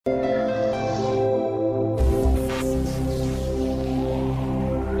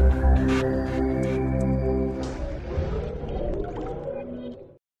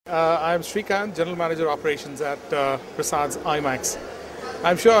I'm Srikanth, General Manager Operations at Prasad IMAX.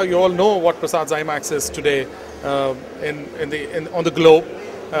 I'm sure you all know what Prasad IMAX is today on the globe.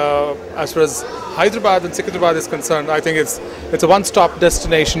 As far as Hyderabad and Srikanth is concerned, I think it's a one-stop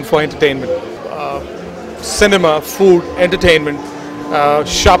destination for entertainment. Cinema, food, entertainment,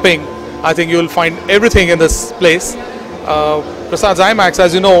 shopping. I think you'll find everything in this place. Prasad IMAX,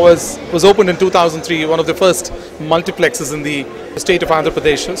 as you know, was opened in 2003, one of the first multiplexes in the state of Andhra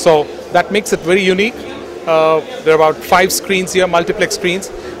Pradesh. So that makes it very unique. There are about 5 screens here, multiplex screens,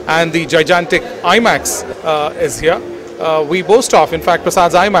 and the gigantic IMAX is here. We boast of, in fact,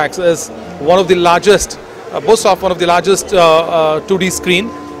 Prasad IMAX is one of the largest, 2D screen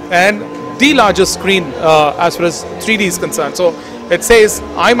and the largest screen as far as 3D is concerned. So it says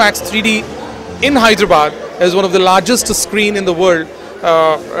IMAX 3D in Hyderabad is one of the largest screen in the world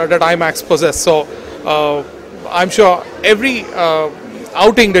that IMAX possess. So I'm sure every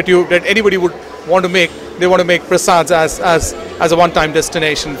outing that anybody would want to make, they want to make Prasads as a one-time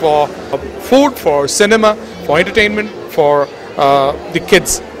destination for food, for cinema, for entertainment, for the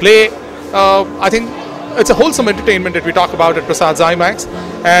kids play. I think it's a wholesome entertainment that we talk about at Prasad's IMAX,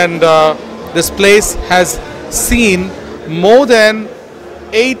 and this place has seen more than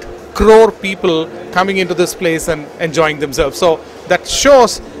 8 crore people coming into this place and enjoying themselves. So that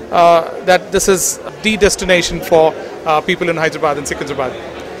shows that this is the destination for people in Hyderabad and Srikanth.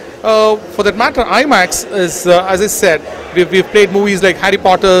 For that matter, IMAX is, as I said, we've played movies like Harry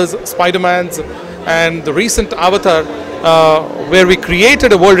Potter's, Spiderman's, and the recent Avatar, where we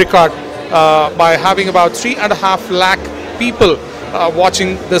created a world record by having about 3.5 lakh people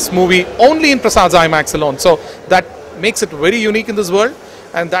watching this movie only in Prasad's IMAX alone. So that makes it very unique in this world,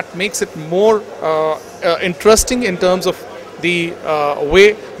 and that makes it more interesting in terms of the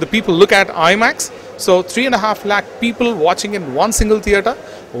way the people look at IMAX. So 3.5 lakh people watching in one single theater,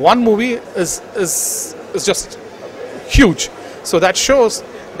 one movie is just huge. So that shows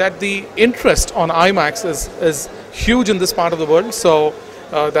that the interest on IMAX is huge in this part of the world. So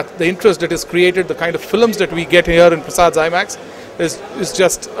that the interest that is created, the kind of films that we get here in Prasad's IMAX is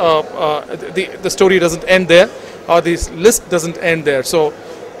just the story doesn't end there, or this list doesn't end there. So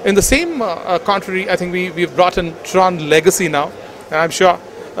in the same contrary, I think we've brought in Tron Legacy now, and I'm sure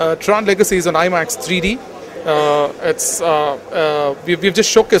Tron Legacy is on IMAX 3D. We've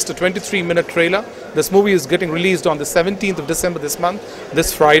just showcased a 23-minute trailer. This movie is getting released on the 17th of December this month,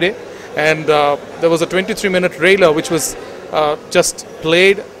 this Friday, and there was a 23-minute trailer which was just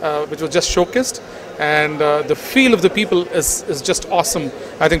played, which was just showcased, and the feel of the people is just awesome.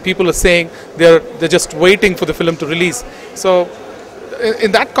 I think people are saying they're just waiting for the film to release. So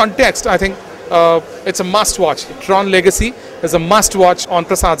in that context, I think it's a must-watch. Tron Legacy is a must-watch on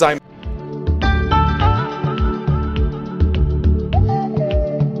Prasad's IMAX.